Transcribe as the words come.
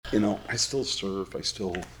I still surf. I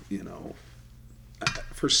still,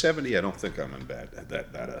 for 70, I don't think I'm in bad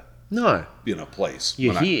No. place.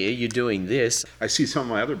 You're here, you're doing this. I see some of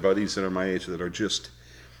my other buddies that are my age that are just,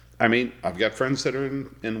 I've got friends that are in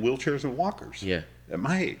wheelchairs and walkers. Yeah. At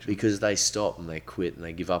my age. Because they stop and they quit and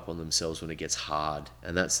they give up on themselves when it gets hard.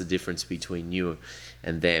 And that's the difference between you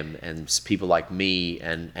and them and people like me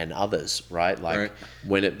and others, right? Like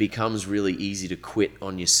when it becomes really easy to quit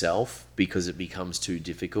on yourself because it becomes too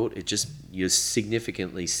difficult, you're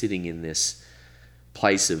significantly sitting in this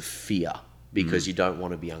place of fear because you don't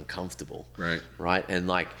want to be uncomfortable. Right. And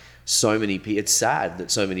like so many people, it's sad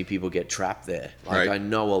that so many people get trapped there. Like I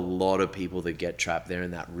know a lot of people that get trapped there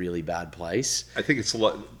in that really bad place. I think it's a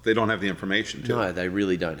lot, they don't have the information too. No, they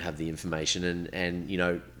really don't have the information.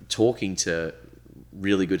 And talking to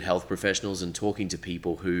really good health professionals and talking to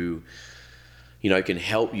people who, can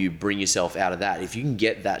help you bring yourself out of that. If you can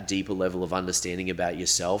get that deeper level of understanding about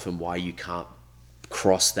yourself and why you can't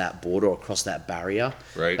cross that border or cross that barrier.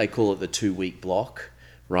 They call it the 2-week block,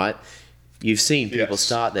 right? You've seen people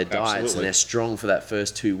start their diets and they're strong for that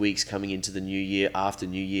first 2 weeks coming into the new year, after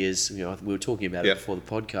New Year's. We were talking about it before the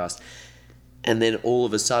podcast. And then all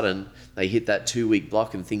of a sudden, they hit that 2-week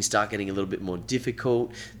block and things start getting a little bit more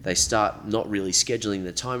difficult. They start not really scheduling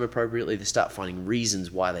the time appropriately. They start finding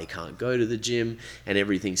reasons why they can't go to the gym and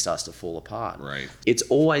everything starts to fall apart. It's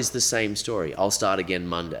always the same story. I'll start again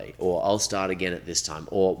Monday, or I'll start again at this time,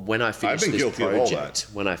 or when I finish this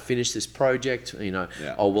project,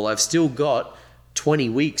 oh, well, I've still got 20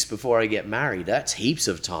 weeks before I get married. That's heaps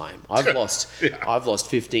of time. I've lost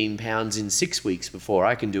 15 pounds in 6 weeks before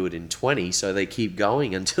I can do it in 20. So they keep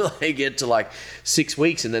going until they get to like 6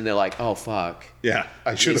 weeks and then they're like, oh, fuck. Yeah,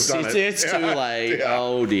 I should have done it. It's too late. Yeah.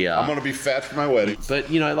 Oh, dear. I'm going to be fat for my wedding. But,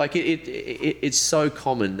 it's so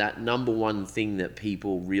common. That number one thing that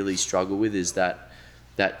people really struggle with is that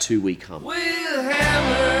 2-week hump.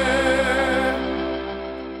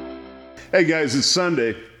 Hey, guys, it's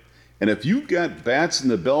Sunday. And if you've got bats in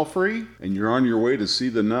the belfry and you're on your way to see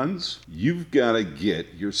the nuns, you've got to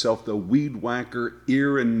get yourself the Weed Whacker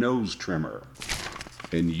ear and nose trimmer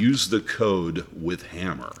and use the code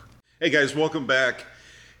WITHHAMMER. Hey guys, welcome back.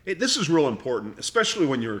 Hey, this is real important, especially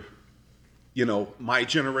when you're, my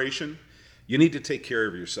generation. You need to take care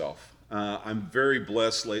of yourself. I'm very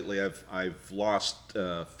blessed lately. I've lost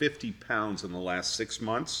 50 pounds in the last 6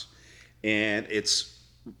 months, and it's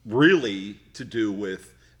really to do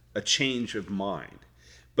with a change of mind.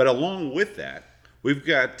 But along with that, we've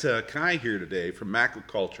got Kai here today from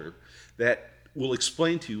Macroculture that will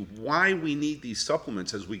explain to you why we need these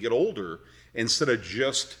supplements as we get older instead of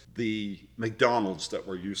just the McDonald's that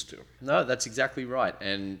we're used to. No, that's exactly right.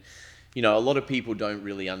 And a lot of people don't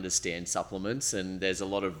really understand supplements, and there's a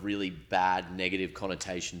lot of really bad negative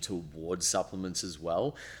connotation towards supplements as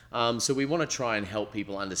well. So we want to try and help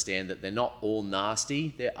people understand that they're not all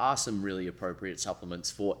nasty. There are some really appropriate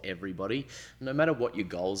supplements for everybody. No matter what your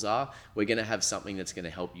goals are, we're going to have something that's going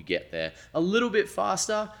to help you get there a little bit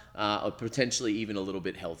faster, or potentially even a little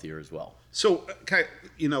bit healthier as well. So, Kai,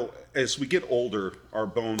 as we get older, our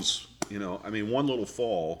bones, one little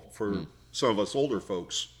fall for some of us older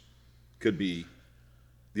folks could be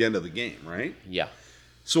the end of the game, right? Yeah.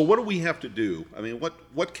 So what do we have to do?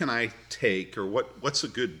 What can I take, or what's a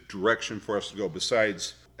good direction for us to go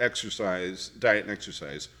besides exercise, diet and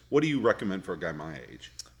exercise? What do you recommend for a guy my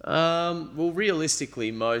age? Well,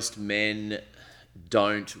 realistically, most men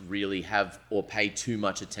don't really have or pay too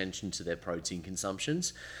much attention to their protein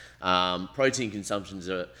consumptions. Protein consumptions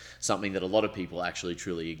are something that a lot of people actually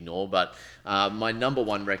truly ignore, but my number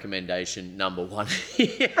one recommendation, the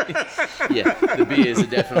beers are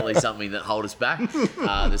definitely something that hold us back.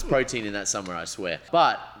 There's protein in that somewhere, I swear.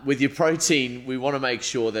 But with your protein, we want to make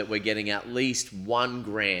sure that we're getting at least 1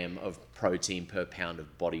 gram of protein per pound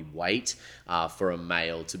of body weight for a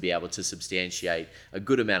male to be able to substantiate a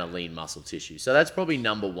good amount of lean muscle tissue. So that's probably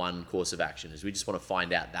number one course of action, is we just want to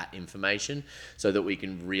find out that information so that we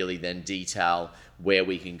can really then detail where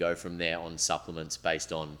we can go from there on supplements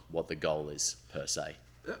based on what the goal is per se.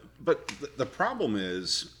 But the problem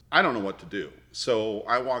is, I don't know what to do. So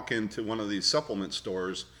I walk into one of these supplement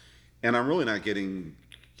stores and I'm really not getting,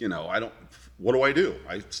 what do I do?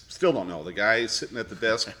 I still don't know. The guy is sitting at the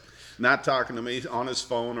desk not talking to me on his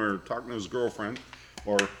phone or talking to his girlfriend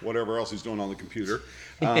or whatever else he's doing on the computer.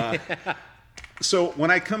 So when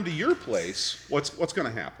I come to your place, what's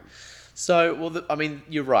going to happen? So,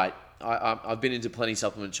 you're right. I've been into plenty of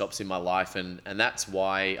supplement shops in my life, and that's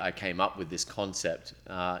why I came up with this concept.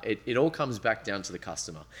 It all comes back down to the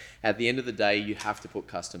customer. At the end of the day, you have to put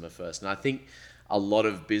customer first. And I think a lot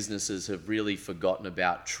of businesses have really forgotten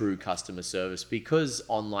about true customer service because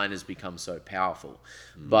online has become so powerful.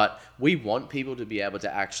 But we want people to be able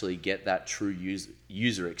to actually get that true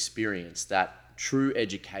user experience, that true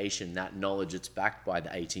education, that knowledge that's backed by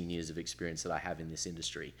the 18 years of experience that I have in this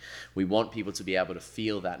industry. We want people to be able to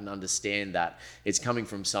feel that and understand that it's coming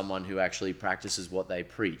from someone who actually practices what they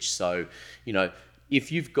preach. So, if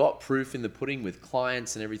you've got proof in the pudding with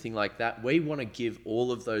clients and everything like that, we want to give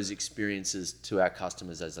all of those experiences to our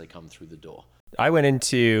customers as they come through the door. I went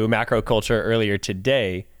into Macroculture earlier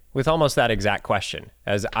today with almost that exact question,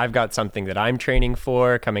 as I've got something that I'm training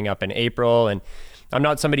for coming up in April, and I'm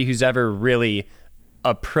not somebody who's ever really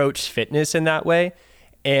approached fitness in that way.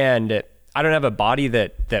 And I don't have a body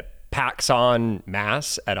that packs on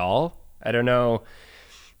mass at all. I don't know,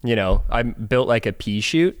 I'm built like a pea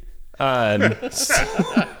shoot. Yeah,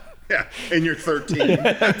 and you're 13.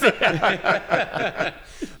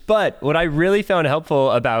 But what I really found helpful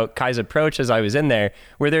about Kai's approach as I was in there,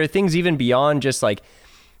 where there are things even beyond just like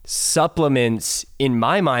supplements in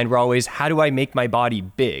my mind were always, how do I make my body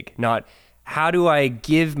big? Not how do I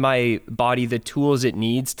give my body the tools it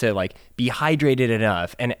needs to like be hydrated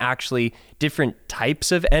enough, and actually different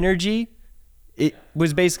types of energy. It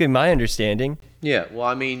was basically my understanding. Yeah, well,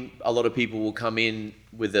 I mean, a lot of people will come in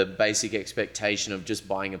with a basic expectation of just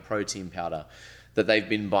buying a protein powder that they've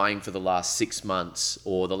been buying for the last 6 months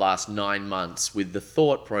or the last 9 months, with the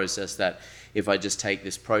thought process that if I just take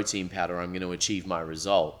this protein powder, I'm going to achieve my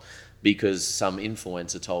result because some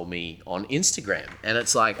influencer told me on Instagram. And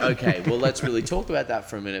it's like, okay, well, let's really talk about that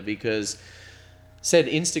for a minute, because said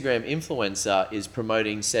Instagram influencer is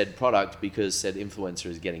promoting said product because said influencer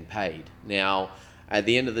is getting paid. Now, at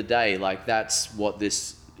the end of the day, like, that's what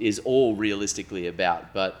this is all realistically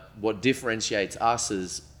about. But what differentiates us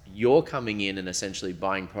is you're coming in and essentially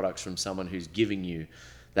buying products from someone who's giving you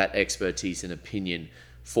that expertise and opinion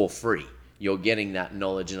for free. You're getting that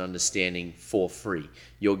knowledge and understanding for free.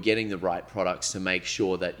 You're getting the right products to make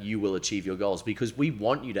sure that you will achieve your goals, because we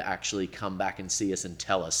want you to actually come back and see us and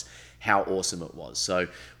tell us how awesome it was. So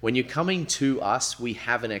when you're coming to us, we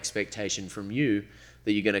have an expectation from you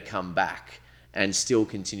that you're going to come back and still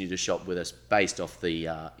continue to shop with us based off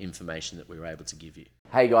the information that we were able to give you.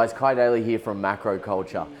 Hey guys, Kai Daly here from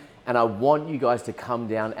Macroculture, and I want you guys to come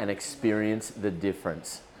down and experience the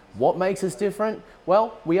difference. What makes us different?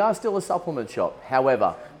 Well, we are still a supplement shop.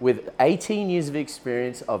 However, with 18 years of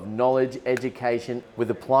experience of knowledge, education,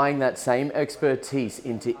 with applying that same expertise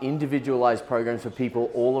into individualized programs for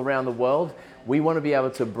people all around the world, we want to be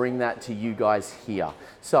able to bring that to you guys here.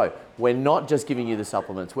 So we're not just giving you the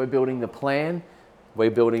supplements, we're building the plan,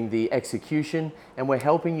 we're building the execution, and we're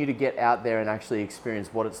helping you to get out there and actually experience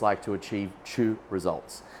what it's like to achieve true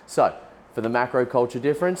results. So for the Macroculture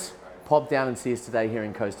difference, pop down and see us today here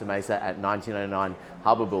in Costa Mesa at 1909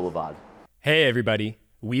 Harbor Boulevard. Hey everybody,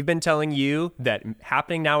 we've been telling you that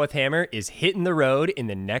Happening Now with Hammer is hitting the road in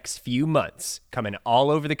the next few months, coming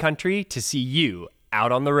all over the country to see you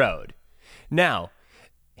out on the road. Now,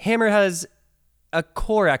 Hammer has a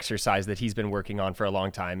core exercise that he's been working on for a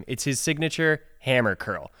long time. It's his signature hammer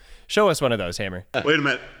curl. Show us one of those, Hammer. Wait a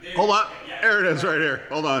minute. Hold on. There it is right here.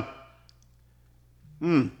 Hold on.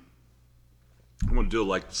 I'm going to do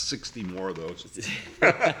like 60 more of those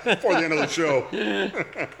before the end of the show.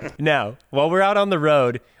 Now, while we're out on the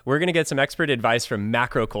road, we're going to get some expert advice from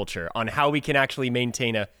Macroculture on how we can actually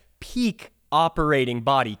maintain a peak operating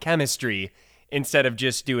body chemistry instead of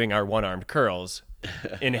just doing our one-armed curls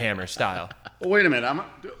in hammer style. Well, wait a minute.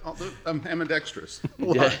 I'm ambidextrous.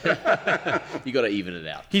 Hold on. You got to even it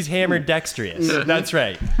out. He's hammer dexterous. That's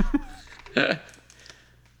right.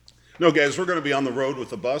 No, guys, we're going to be on the road with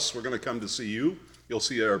the bus. We're going to come to see you. You'll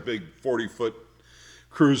see our big 40-foot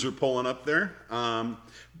cruiser pulling up there.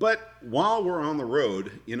 But while we're on the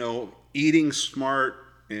road, eating smart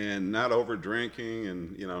and not over drinking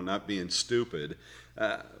and, not being stupid,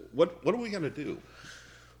 what are we going to do?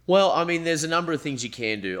 Well, I mean, there's a number of things you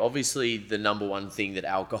can do. Obviously, the number one thing that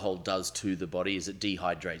alcohol does to the body is it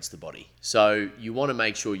dehydrates the body. So you want to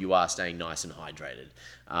make sure you are staying nice and hydrated.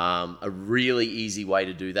 A really easy way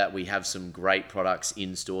to do that, we have some great products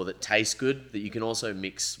in store that taste good that you can also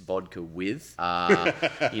mix vodka with. So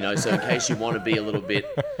in case you want to be a little bit,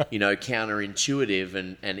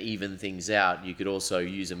 counterintuitive and even things out, you could also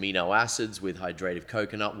use amino acids with hydrated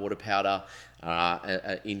coconut water powder.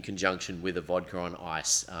 in conjunction with a vodka on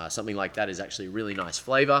ice. Something like that is actually a really nice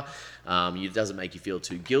flavor. It doesn't make you feel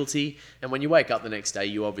too guilty. And when you wake up the next day,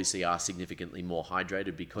 you obviously are significantly more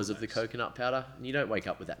hydrated because of the coconut powder. And you don't wake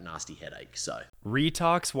up with that nasty headache. So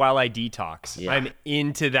Retox while I detox. Yeah. I'm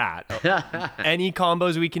into that. Any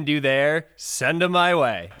combos we can do there, send them my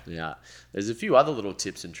way. yeah, there's a few other little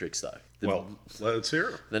tips and tricks though. Well, let's hear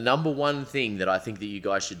it. The number one thing that I think that you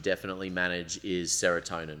guys should definitely manage is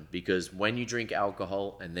serotonin, because when you drink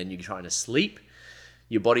alcohol and then you're trying to sleep,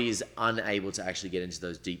 your body is unable to actually get into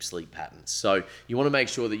those deep sleep patterns. So you want to make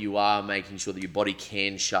sure that you are making sure that your body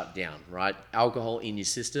can shut down, right? Alcohol in your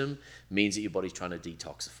system means that your body's trying to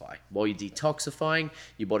detoxify. While you're detoxifying,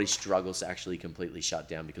 your body struggles to actually completely shut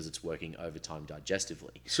down because it's working overtime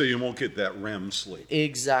digestively. So you won't get that REM sleep.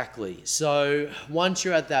 Exactly. So once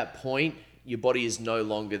you're at that point, your body is no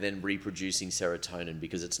longer then reproducing serotonin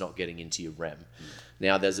because it's not getting into your REM.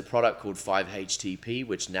 Now, there's a product called 5-HTP,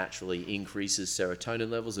 which naturally increases serotonin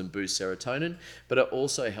levels and boosts serotonin, but it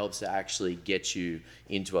also helps to actually get you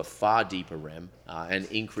into a far deeper REM and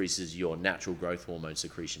increases your natural growth hormone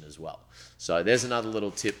secretion as well. So there's another little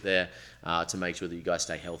tip there to make sure that you guys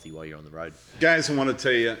stay healthy while you're on the road. Guys, I want to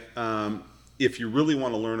tell you, if you really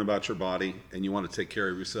want to learn about your body and you want to take care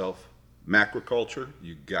of yourself, Macroculture,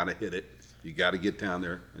 you got to hit it. You got to get down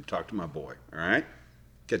there and talk to my boy, all right?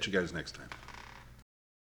 Catch you guys next time.